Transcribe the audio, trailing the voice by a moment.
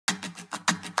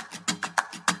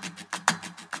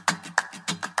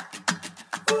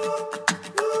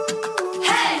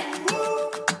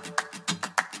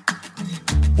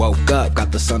Woke up,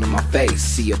 got the sun on my face.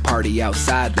 See a party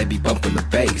outside, they be bumping the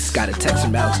bass. Got a text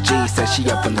from Alex G, said she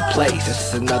up in the place. This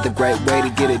is another great way to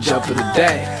get it jumpin'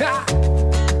 today.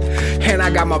 And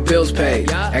I got my bills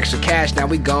paid. Extra cash, now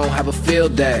we gon' have a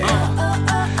field day.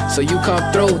 So you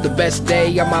come through, the best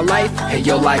day of my life, and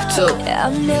your life too.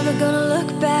 I'm never gonna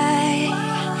look back,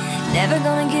 never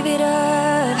gonna give it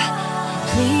up.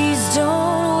 Please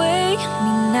don't wake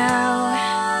me now.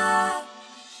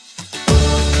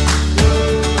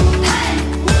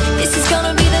 This is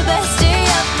gonna be the best day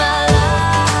of my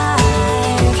life,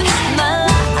 my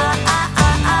life.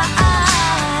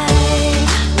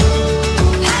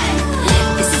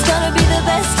 This is gonna be the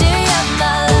best day of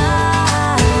my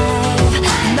life,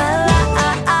 my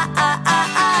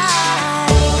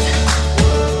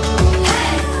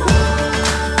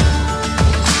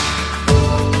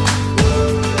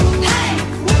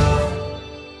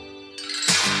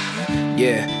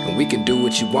Yeah, and we can do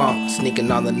what you want, sneaking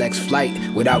on the next flight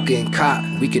without getting caught.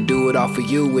 We can do it all for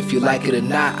you if you like it or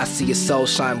not. I see your soul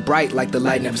shine bright like the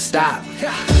light never stop.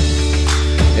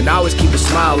 And always keep a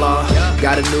smile on.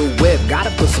 Got a new whip,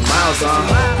 gotta put some miles on.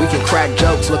 We can crack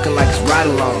jokes looking like it's right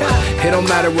along. It don't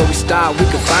matter where we start, we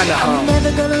can find a home. I'm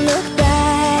never gonna look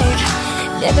back,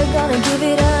 never gonna give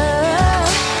it up.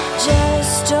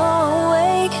 Just don't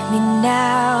wake me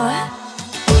now.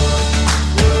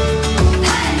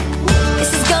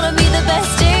 This is gonna be the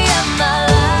best day of my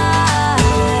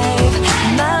life,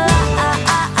 my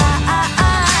life.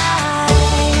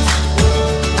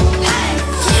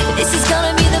 This is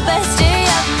gonna be the best day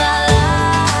of my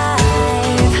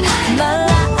life, my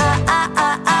life.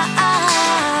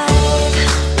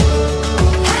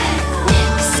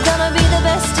 This is gonna be the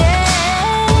best day.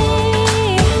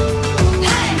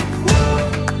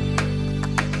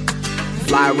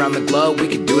 Fly around the globe, we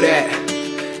can do that.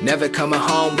 Never coming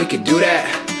home, we can do that.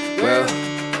 Well,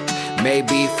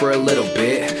 maybe for a little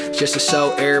bit, just to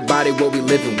show everybody what we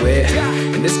living with.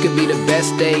 And this could be the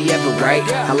best day ever, right?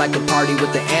 I like to party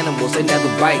with the animals, they never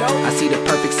bite. I see the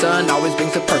perfect sun always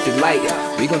brings a perfect light.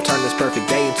 We gon' turn this perfect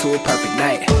day into a perfect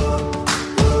night.